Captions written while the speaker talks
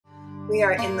We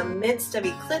are in the midst of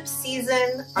eclipse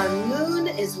season. Our moon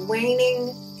is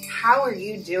waning. How are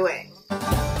you doing?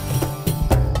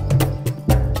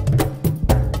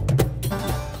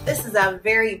 This is a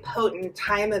very potent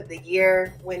time of the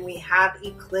year when we have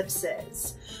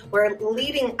eclipses. We're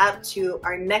leading up to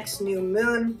our next new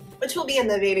moon, which will be in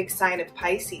the Vedic sign of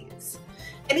Pisces.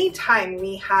 Anytime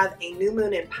we have a new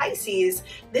moon in Pisces,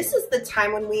 this is the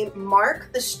time when we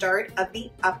mark the start of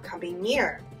the upcoming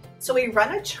year. So we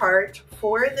run a chart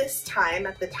for this time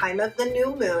at the time of the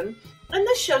new moon, and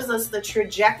this shows us the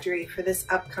trajectory for this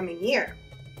upcoming year.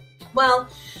 Well,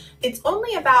 it's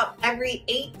only about every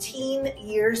 18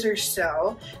 years or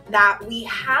so that we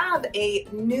have a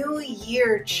new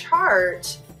year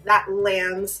chart that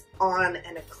lands on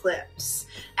an eclipse.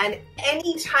 And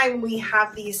anytime we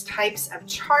have these types of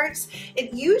charts,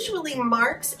 it usually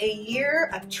marks a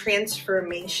year of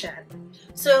transformation.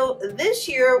 So this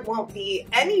year won't be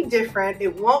any different.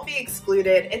 It won't be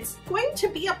excluded. It's going to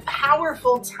be a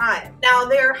powerful time. Now,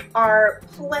 there are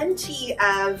plenty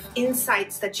of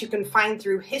insights that you can find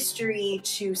through history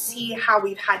to see how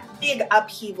we've had big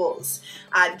upheavals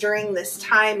during this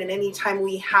time and anytime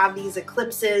we have these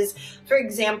eclipses. For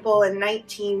example, in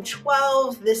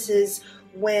 1912, this is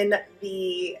when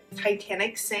the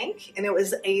Titanic sank, and it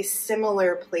was a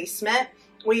similar placement.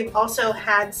 We've also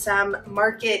had some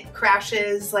market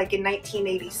crashes, like in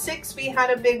 1986 we had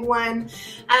a big one,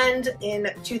 and in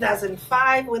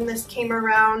 2005 when this came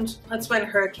around, that's when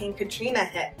Hurricane Katrina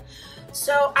hit.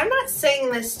 So I'm not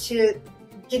saying this to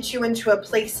get you into a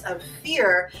place of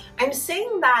fear. I'm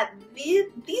saying that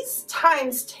these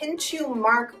times tend to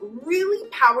mark really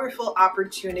powerful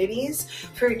opportunities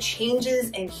for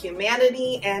changes in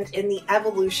humanity and in the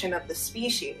evolution of the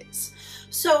species.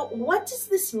 So what does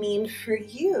this mean for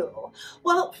you?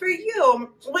 Well, for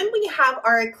you, when we have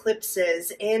our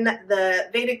eclipses in the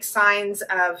Vedic signs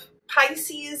of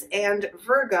Pisces and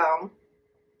Virgo,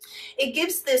 it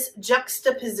gives this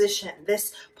juxtaposition,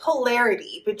 this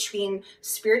polarity between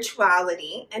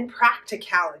spirituality and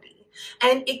practicality.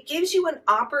 And it gives you an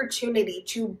opportunity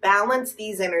to balance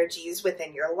these energies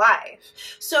within your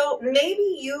life. So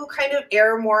maybe you kind of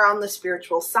err more on the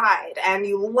spiritual side and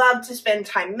you love to spend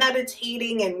time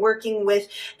meditating and working with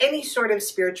any sort of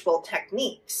spiritual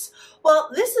techniques. Well,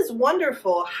 this is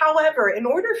wonderful. However, in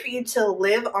order for you to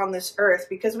live on this earth,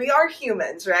 because we are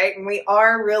humans, right? And we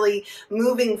are really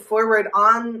moving forward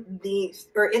in the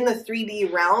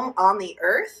 3D realm on the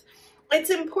earth, it's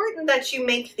important that you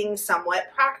make things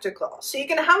somewhat practical. So you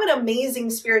can have an amazing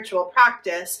spiritual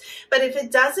practice, but if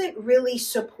it doesn't really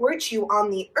support you on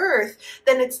the earth,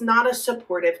 then it's not a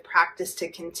supportive practice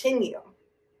to continue.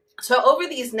 So over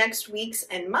these next weeks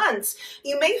and months,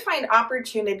 you may find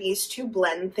opportunities to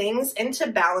blend things and to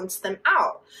balance them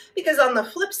out. Because on the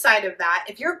flip side of that,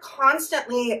 if you're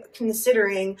constantly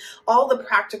considering all the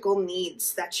practical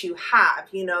needs that you have,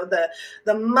 you know, the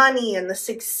money and the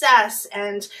success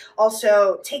and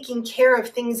also taking care of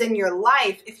things in your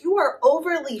life, if you are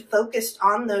overly focused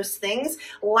on those things,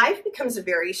 life becomes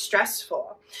very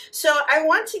stressful. So I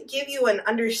want to give you an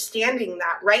understanding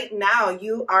that right now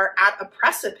you are at a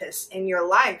precipice in your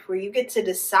life where you get to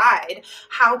decide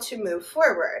how to move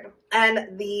forward.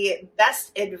 And the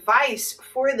best advice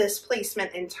for this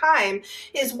placement in time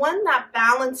is one that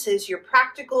balances your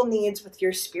practical needs with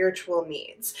your spiritual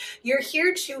needs. You're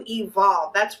here to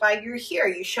evolve. That's why you're here.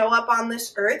 You show up on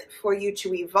this earth for you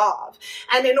to evolve.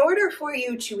 And in order for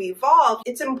you to evolve,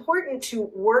 it's important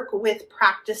to work with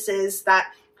practices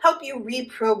that help you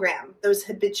reprogram those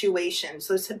habituations,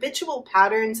 those habitual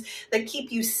patterns that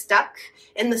keep you stuck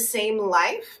in the same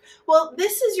life. Well,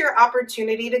 this is your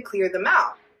opportunity to clear them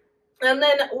out. And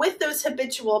then with those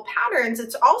habitual patterns,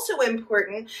 it's also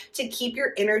important to keep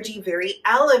your energy very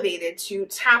elevated, to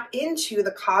tap into the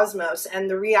cosmos and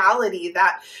the reality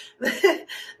that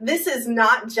this is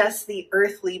not just the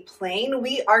earthly plane.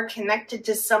 We are connected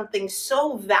to something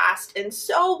so vast and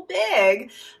so big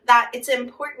that it's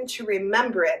important to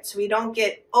remember it so we don't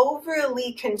get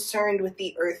overly concerned with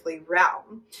the earthly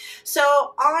realm. So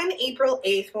on April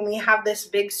 8th, when we have this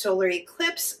big solar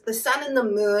eclipse, the sun and the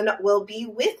moon will be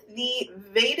with the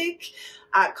Vedic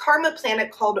karma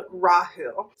planet called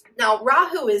Rahu. Now,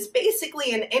 Rahu is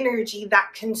basically an energy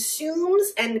that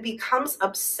consumes and becomes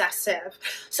obsessive.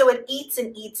 So it eats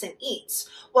and eats and eats.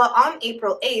 Well, on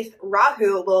April 8th,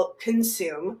 Rahu will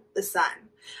consume the sun.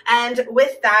 And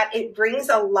with that, it brings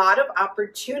a lot of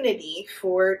opportunity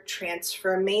for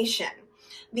transformation.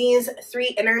 These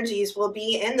three energies will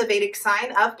be in the Vedic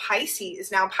sign of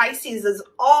Pisces. Now, Pisces is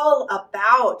all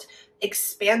about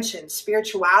expansion,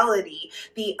 spirituality,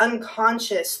 the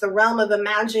unconscious, the realm of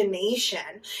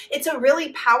imagination. It's a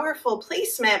really powerful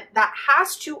placement that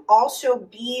has to also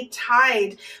be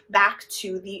tied back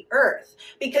to the earth.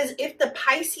 Because if the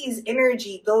Pisces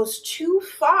energy goes too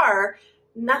far,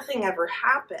 nothing ever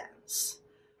happens.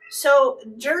 So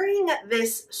during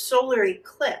this solar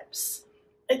eclipse,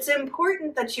 it's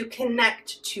important that you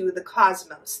connect to the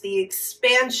cosmos, the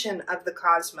expansion of the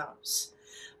cosmos.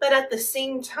 But at the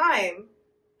same time,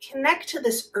 connect to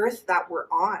this earth that we're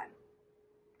on.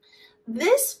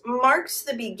 This marks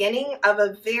the beginning of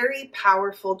a very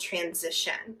powerful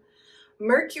transition.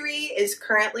 Mercury is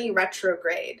currently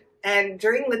retrograde, and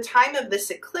during the time of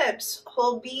this eclipse,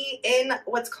 he'll be in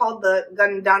what's called the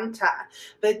Gandanta,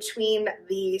 between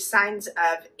the signs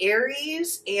of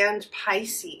Aries and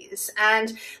Pisces.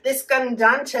 And this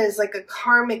Gandanta is like a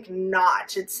karmic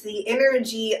knot. It's the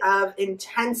energy of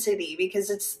intensity, because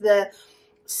it's the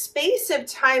space of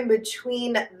time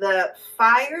between the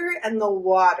fire and the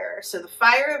water. So the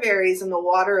fire of Aries and the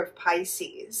water of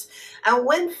Pisces. And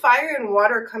when fire and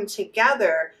water come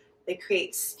together, they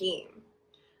create steam.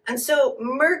 And so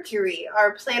Mercury,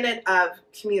 our planet of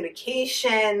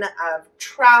communication, of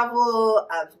travel,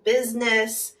 of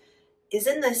business, is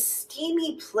in this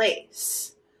steamy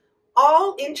place,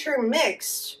 all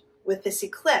intermixed with this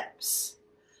eclipse.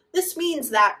 This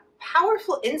means that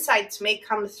powerful insights may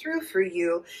come through for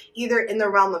you, either in the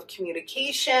realm of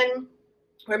communication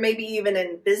or maybe even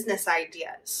in business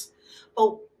ideas.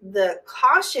 But the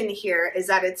caution here is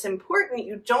that it's important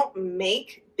you don't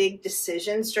make big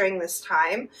decisions during this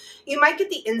time. You might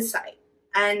get the insight,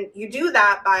 and you do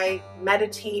that by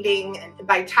meditating and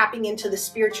by tapping into the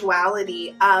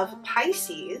spirituality of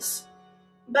Pisces.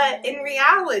 But in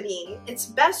reality, it's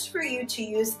best for you to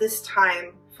use this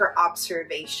time for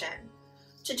observation,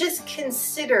 to just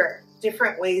consider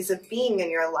different ways of being in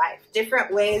your life,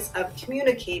 different ways of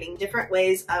communicating, different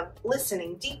ways of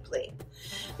listening deeply.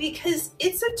 Because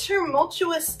it's a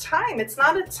tumultuous time. It's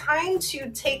not a time to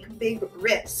take big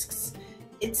risks.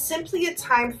 It's simply a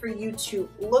time for you to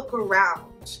look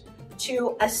around,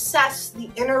 to assess the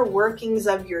inner workings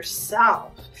of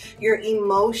yourself, your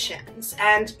emotions,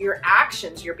 and your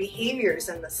actions, your behaviors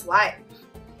in this life.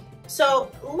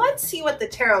 So let's see what the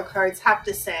tarot cards have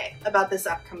to say about this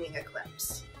upcoming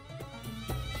eclipse.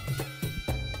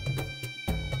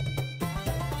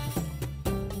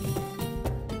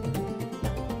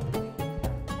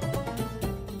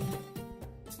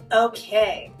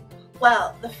 Okay,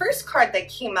 well, the first card that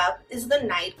came up is the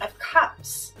Knight of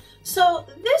Cups. So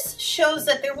this shows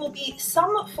that there will be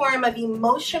some form of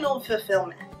emotional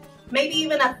fulfillment, maybe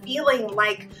even a feeling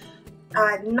like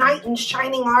a knight in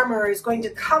shining armor is going to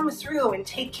come through and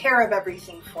take care of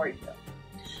everything for you.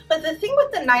 But the thing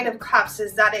with the Knight of Cups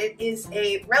is that it is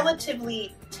a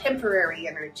relatively temporary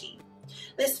energy.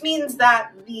 This means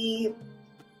that the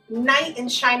knight in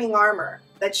shining armor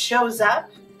that shows up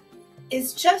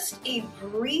is just a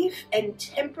brief and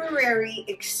temporary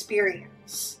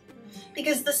experience.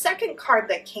 Because the second card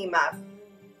that came up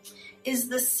is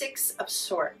the Six of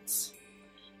Swords.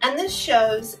 And this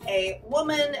shows a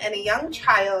woman and a young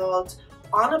child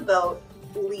on a boat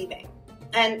leaving.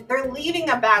 And they're leaving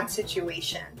a bad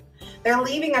situation. They're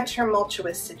leaving a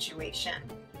tumultuous situation.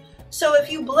 So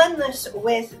if you blend this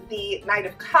with the Knight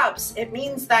of Cups, it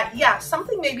means that, yeah,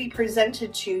 something may be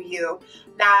presented to you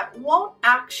that won't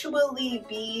actually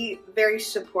be very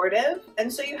supportive.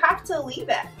 And so you have to leave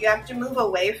it. You have to move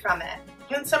away from it.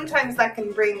 And sometimes that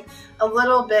can bring a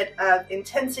little bit of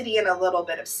intensity and a little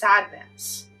bit of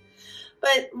sadness.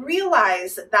 But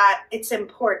realize that it's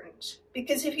important,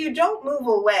 because if you don't move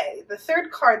away, the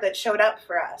third card that showed up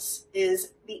for us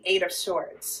is the Eight of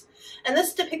Swords. And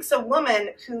this depicts a woman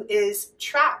who is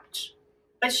trapped,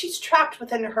 but she's trapped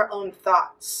within her own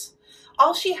thoughts.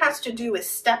 All she has to do is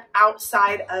step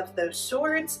outside of those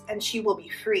swords and she will be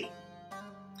free.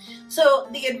 So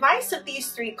the advice of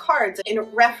these three cards in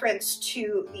reference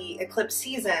to the eclipse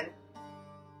season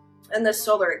and the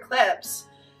solar eclipse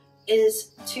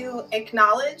is to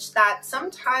acknowledge that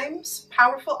sometimes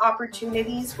powerful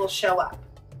opportunities will show up.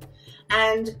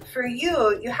 And for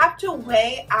you, you have to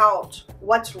weigh out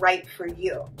what's right for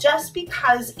you. Just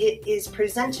because it is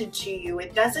presented to you,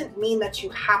 it doesn't mean that you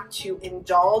have to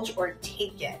indulge or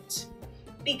take it.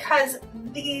 Because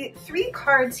the three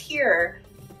cards here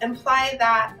imply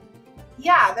that,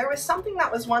 yeah, there was something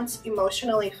that was once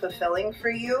emotionally fulfilling for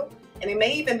you, and it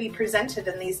may even be presented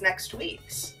in these next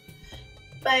weeks.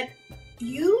 But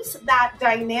use that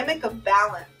dynamic of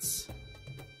balance,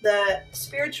 the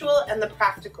spiritual and the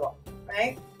practical,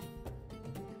 right?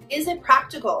 Is it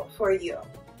practical for you?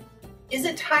 Is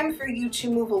it time for you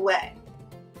to move away?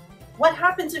 What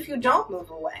happens if you don't move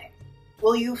away?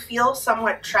 Will you feel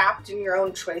somewhat trapped in your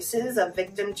own choices, a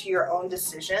victim to your own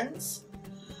decisions?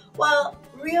 Well,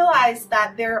 realize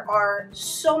that there are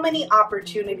so many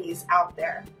opportunities out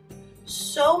there.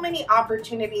 So many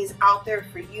opportunities out there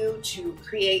for you to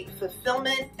create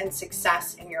fulfillment and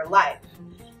success in your life.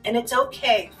 And it's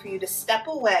okay for you to step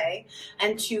away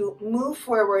and to move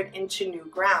forward into new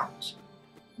ground.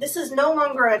 This is no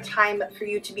longer a time for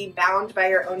you to be bound by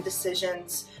your own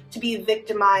decisions, to be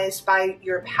victimized by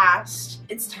your past.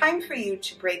 It's time for you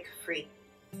to break free.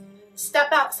 Step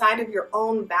outside of your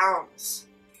own bounds.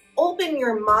 Open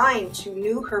your mind to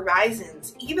new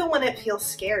horizons, even when it feels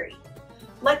scary.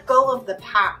 Let go of the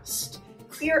past.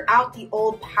 Clear out the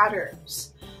old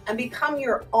patterns and become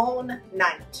your own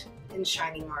knight in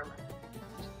shining armor.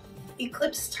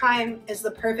 Eclipse time is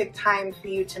the perfect time for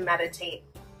you to meditate.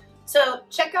 So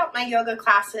check out my yoga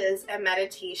classes and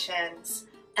meditations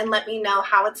and let me know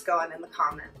how it's going in the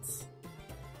comments.